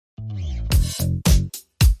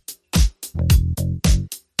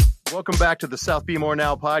Welcome back to the South Be More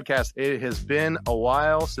Now podcast. It has been a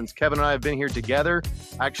while since Kevin and I have been here together.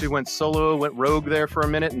 I actually went solo, went rogue there for a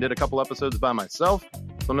minute and did a couple episodes by myself.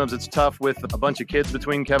 Sometimes it's tough with a bunch of kids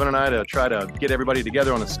between Kevin and I to try to get everybody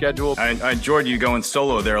together on a schedule. I enjoyed you going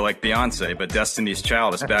solo there like Beyonce, but Destiny's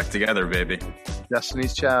Child is back together, baby.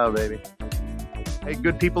 Destiny's Child, baby. Hey,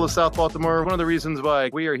 good people of South Baltimore. One of the reasons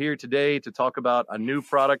why we are here today to talk about a new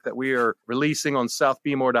product that we are releasing on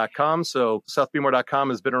southbemore.com. So southbemore.com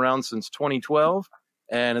has been around since 2012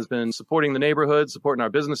 and has been supporting the neighborhood, supporting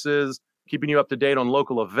our businesses, keeping you up to date on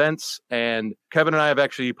local events. And Kevin and I have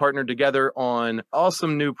actually partnered together on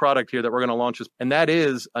awesome new product here that we're going to launch. And that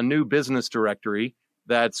is a new business directory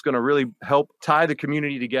that's going to really help tie the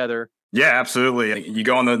community together. Yeah, absolutely. You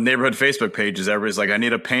go on the neighborhood Facebook pages, everybody's like, I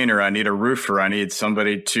need a painter, I need a roofer, I need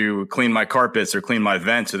somebody to clean my carpets or clean my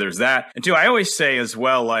vents. So there's that. And two, I always say as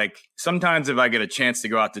well, like sometimes if I get a chance to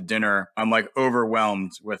go out to dinner, I'm like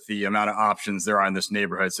overwhelmed with the amount of options there are in this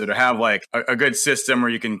neighborhood. So to have like a good system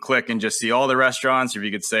where you can click and just see all the restaurants, or if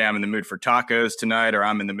you could say I'm in the mood for tacos tonight, or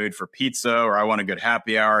I'm in the mood for pizza, or I want a good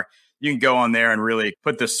happy hour, you can go on there and really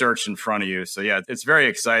put the search in front of you. So yeah, it's very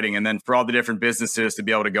exciting. And then for all the different businesses to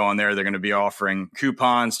be able to go on there, they're going to be offering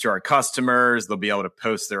coupons to our customers. They'll be able to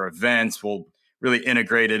post their events. We'll really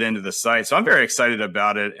integrate it into the site. So I'm very excited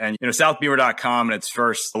about it. And, southbeamer.com in its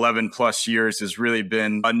first 11 plus years has really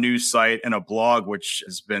been a news site and a blog, which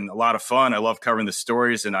has been a lot of fun. I love covering the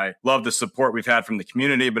stories and I love the support we've had from the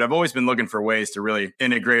community, but I've always been looking for ways to really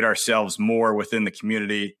integrate ourselves more within the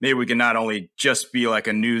community. Maybe we can not only just be like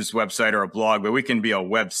a news website or a blog, but we can be a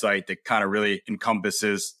website that kind of really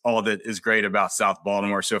encompasses all that is great about South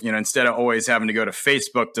Baltimore. So, instead of always having to go to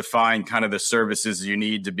Facebook to find kind of the services you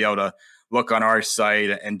need to be able to look on our site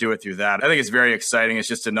and do it through that. I think it's very exciting. It's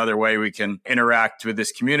just another way we can interact with this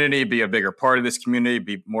community, be a bigger part of this community,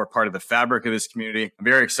 be more part of the fabric of this community. I'm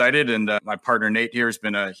very excited. And my partner, Nate, here has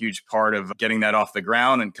been a huge part of getting that off the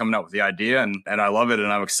ground and coming up with the idea. And I love it.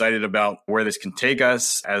 And I'm excited about where this can take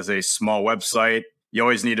us as a small website. You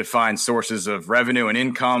always need to find sources of revenue and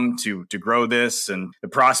income to grow this and the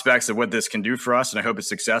prospects of what this can do for us. And I hope it's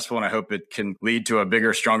successful. And I hope it can lead to a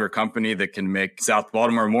bigger, stronger company that can make South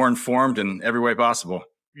Baltimore more informed in every way possible.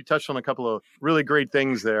 You touched on a couple of really great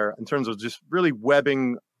things there in terms of just really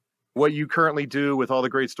webbing what you currently do with all the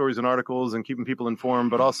great stories and articles and keeping people informed,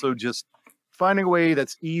 but also just finding a way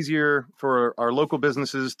that's easier for our local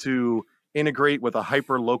businesses to integrate with a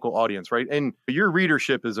hyper local audience, right? And your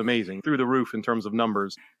readership is amazing, through the roof in terms of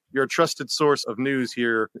numbers. You're a trusted source of news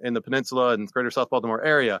here in the peninsula and greater South Baltimore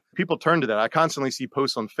area. People turn to that. I constantly see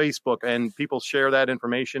posts on Facebook and people share that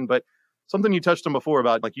information. But something you touched on before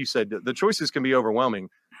about, like you said, the choices can be overwhelming.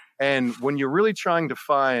 And when you're really trying to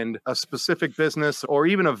find a specific business or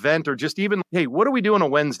even event or just even, hey, what do we do on a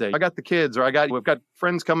Wednesday? I got the kids or we've got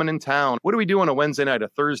friends coming in town. What do we do on a Wednesday night, a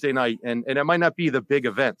Thursday night? And it might not be the big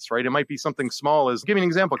events, right? It might be something small. Give me an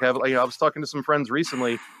example, Kev. I was talking to some friends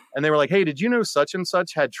recently and they were like, hey, did you know such and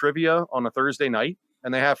such had trivia on a Thursday night?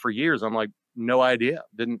 And they have for years. I'm like, no idea.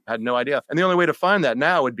 Had no idea. And the only way to find that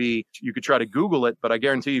now would be you could try to Google it, but I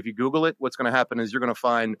guarantee you if you Google it, what's going to happen is you're going to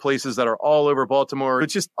find places that are all over Baltimore.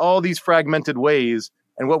 It's just all these fragmented ways.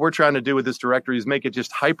 And what we're trying to do with this directory is make it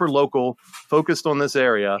just hyper local, focused on this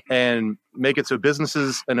area, and make it so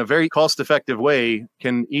businesses in a very cost-effective way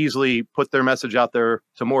can easily put their message out there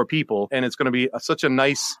to more people. And it's going to be such a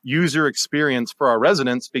nice user experience for our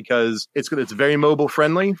residents because it's very mobile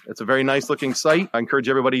friendly. It's a very nice looking site. I encourage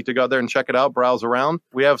everybody to go out there and check it out, browse around.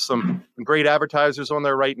 We have some great advertisers on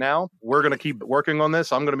there right now. We're going to keep working on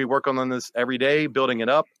this. I'm going to be working on this every day, building it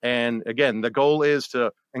up. And again, the goal is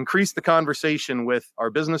to increase the conversation with our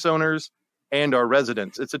business owners and our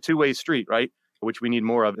residents. It's a two-way street, right? Which we need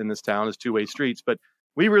more of in this town is two-way streets. But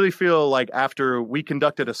we really feel like after we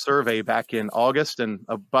conducted a survey back in August, and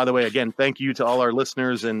by the way, again, thank you to all our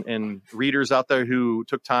listeners and readers out there who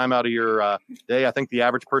took time out of your day. I think the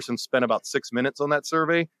average person spent about 6 minutes on that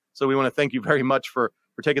survey. So we want to thank you very much for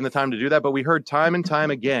taking the time to do that. But we heard time and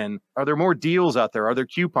time again, are there more deals out there? Are there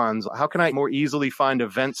coupons? How can I more easily find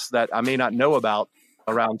events that I may not know about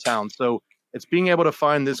around town? So it's being able to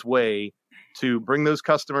find this way to bring those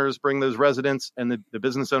customers, bring those residents and the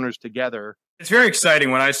business owners together. It's very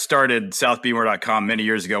exciting. When I started southbemore.com many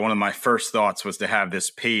years ago, one of my first thoughts was to have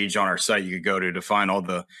this page on our site you could go to find all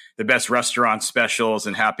the best restaurant specials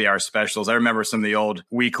and happy hour specials. I remember some of the old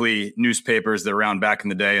weekly newspapers that were around back in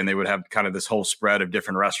the day, and they would have kind of this whole spread of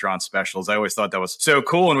different restaurant specials. I always thought that was so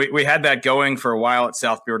cool. And we had that going for a while at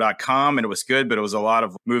southbemore.com, and it was good, but it was a lot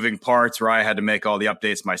of moving parts where I had to make all the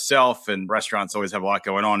updates myself, and restaurants always have a lot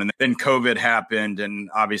going on. And then COVID happened, and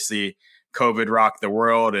obviously COVID rocked the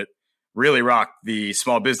world. It really rocked the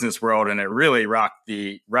small business world, and it really rocked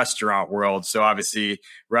the restaurant world. So obviously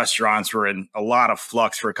restaurants were in a lot of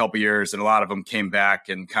flux for a couple of years, and a lot of them came back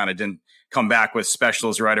and kind of didn't come back with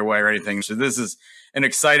specials right away or anything. So this is an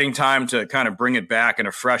exciting time to kind of bring it back in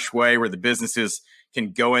a fresh way where the businesses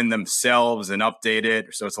can go in themselves and update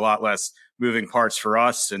it. So it's a lot less moving parts for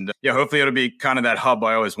us. And hopefully it'll be kind of that hub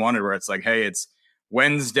I always wanted, where it's like, hey, it's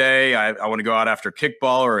Wednesday, I want to go out after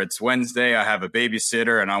kickball, or it's Wednesday, I have a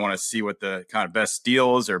babysitter and I want to see what the kind of best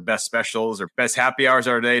deals or best specials or best happy hours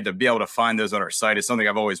are today. To be able to find those on our site is something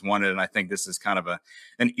I've always wanted. And I think this is kind of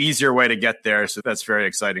an easier way to get there. So that's very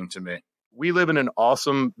exciting to me. We live in an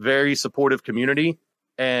awesome, very supportive community,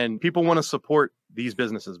 and people want to support these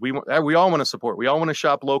businesses. We all want to support. We all want to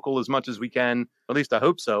shop local as much as we can. At least I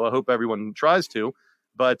hope so. I hope everyone tries to.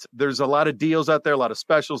 But there's a lot of deals out there, a lot of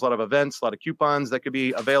specials, a lot of events, a lot of coupons that could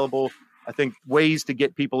be available. I think ways to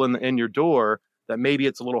get people in your door that maybe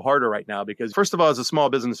it's a little harder right now, because first of all, as a small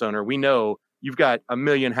business owner, we know you've got a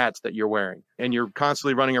million hats that you're wearing and you're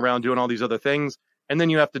constantly running around doing all these other things. And then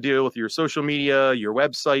you have to deal with your social media, your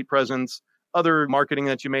website presence, other marketing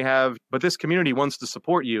that you may have. But this community wants to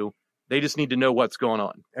support you. They just need to know what's going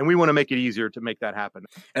on. And we want to make it easier to make that happen.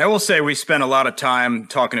 And I will say we spent a lot of time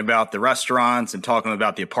talking about the restaurants and talking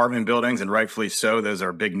about the apartment buildings, and rightfully so. Those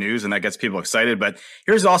are big news and that gets people excited. But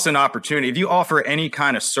here's also an opportunity. If you offer any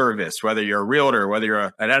kind of service, whether you're a realtor, whether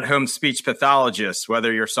you're an at-home speech pathologist,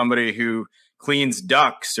 whether you're somebody who cleans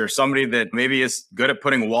ducks, or somebody that maybe is good at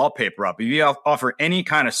putting wallpaper up. If you offer any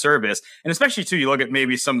kind of service, and especially too, you look at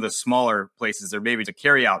maybe some of the smaller places, or maybe a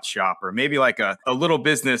carry-out shop, or maybe like a little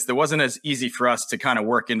business that wasn't as easy for us to kind of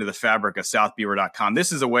work into the fabric of southbeaver.com.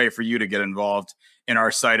 This is a way for you to get involved in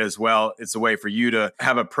our site as well. It's a way for you to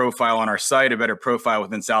have a profile on our site, a better profile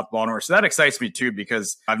within South Baltimore. So that excites me too,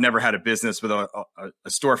 because I've never had a business with a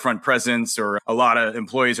storefront presence or a lot of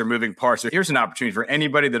employees or moving parts. So here's an opportunity for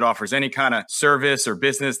anybody that offers any kind of service or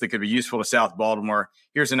business that could be useful to South Baltimore.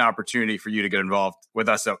 Here's an opportunity for you to get involved with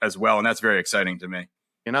us as well. And that's very exciting to me.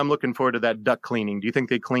 And I'm looking forward to that duck cleaning. Do you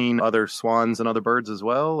think they clean other swans and other birds as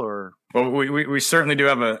well? Or well, we certainly do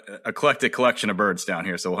have a eclectic collection of birds down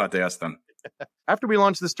here, so we'll have to ask them. After we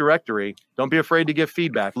launch this directory, don't be afraid to give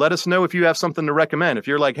feedback. Let us know if you have something to recommend. If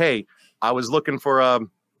you're like, hey, I was looking for a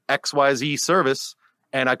XYZ service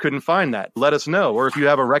and I couldn't find that, let us know. Or if you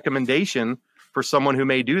have a recommendation for someone who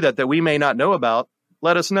may do that we may not know about,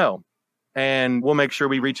 let us know. And we'll make sure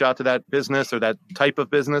we reach out to that business or that type of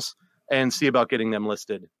business and see about getting them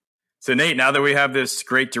listed. So Nate, now that we have this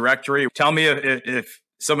great directory, tell me if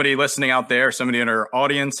somebody listening out there, somebody in our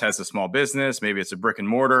audience has a small business, maybe it's a brick and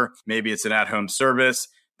mortar, maybe it's an at-home service,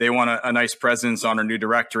 they want a nice presence on our new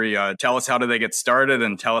directory. Tell us, how do they get started,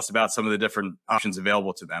 and tell us about some of the different options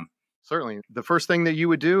available to them. Certainly. The first thing that you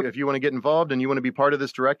would do if you want to get involved and you want to be part of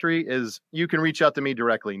this directory is you can reach out to me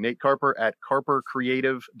directly, Nate Carper at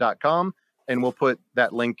carpercreative.com. And we'll put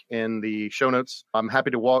that link in the show notes. I'm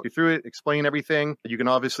happy to walk you through it, explain everything. You can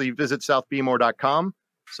obviously visit southbmore.com.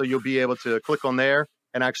 So you'll be able to click on there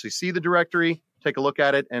and actually see the directory, take a look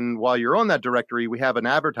at it. And while you're on that directory, we have an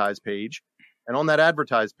advertise page. And on that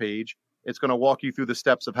advertise page, it's going to walk you through the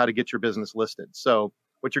steps of how to get your business listed. So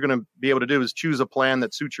what you're going to be able to do is choose a plan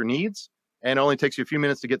that suits your needs. And it only takes you a few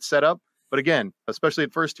minutes to get set up. But again, especially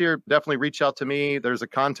at first here, definitely reach out to me. There's a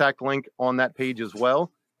contact link on that page as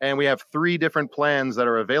well. And we have 3 different plans that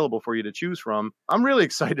are available for you to choose from. I'm really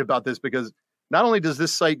excited about this because not only does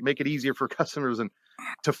this site make it easier for customers and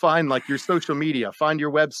to find like your social media, find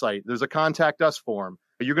your website, there's a contact us form.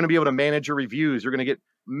 You're going to be able to manage your reviews. You're going to get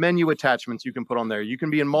menu attachments you can put on there. You can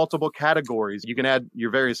be in multiple categories. You can add your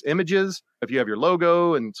various images. If you have your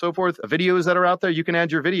logo and so forth, videos that are out there, you can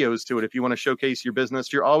add your videos to it if you want to showcase your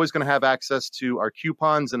business. You're always going to have access to our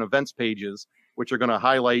coupons and events pages, which are going to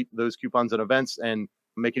highlight those coupons and events and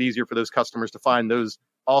make it easier for those customers to find those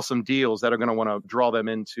awesome deals that are going to want to draw them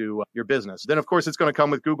into your business. Then, of course, it's going to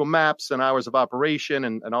come with Google Maps and hours of operation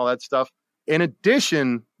and all that stuff. In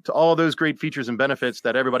addition to all those great features and benefits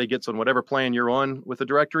that everybody gets on whatever plan you're on with the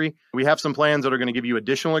directory, we have some plans that are going to give you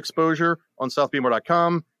additional exposure on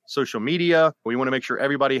southbmore.com, social media. We want to make sure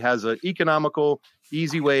everybody has an economical,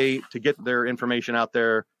 easy way to get their information out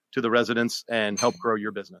there to the residents and help grow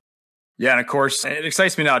your business. Yeah, and of course, it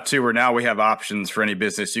excites me now too, where now we have options for any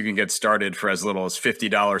business. You can get started for as little as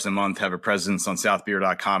 $50 a month, have a presence on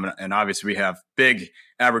southbeaver.com. And obviously we have big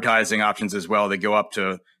advertising options as well. They go up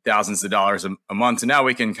to thousands of dollars a month. And now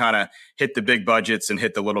we can kind of hit the big budgets and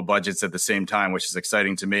hit the little budgets at the same time, which is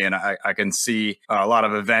exciting to me. And I can see a lot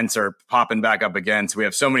of events are popping back up again. So we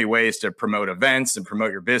have so many ways to promote events and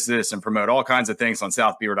promote your business and promote all kinds of things on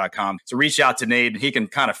southbeamer.com. So reach out to Nate and he can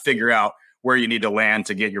kind of figure out where you need to land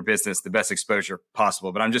to get your business the best exposure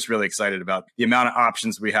possible. But I'm just really excited about the amount of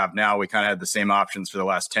options we have now. We kind of had the same options for the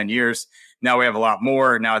last 10 years. Now we have a lot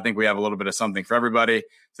more. Now I think we have a little bit of something for everybody.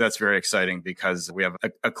 So that's very exciting because we have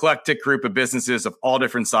an eclectic group of businesses of all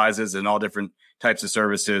different sizes and all different types of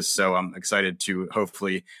services. So I'm excited to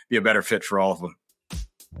hopefully be a better fit for all of them.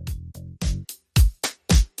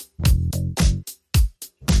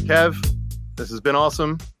 Kev, this has been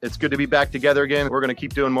awesome. It's good to be back together again. We're going to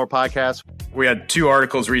keep doing more podcasts. We had 2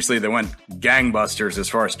 articles recently that went gangbusters as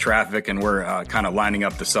far as traffic, and we're kind of lining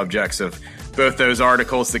up the subjects of both those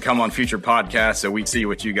articles to come on future podcasts. So we see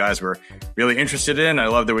what you guys were really interested in. I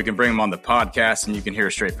love that we can bring them on the podcast and you can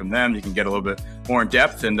hear straight from them. You can get a little bit more in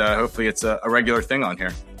depth, and hopefully it's a regular thing on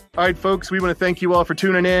here. All right, folks, we want to thank you all for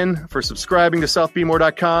tuning in, for subscribing to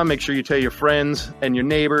southbmore.com. Make sure you tell your friends and your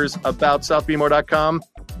neighbors about southbmore.com.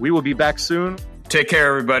 We will be back soon. Take care,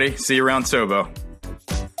 everybody. See you around Sobo.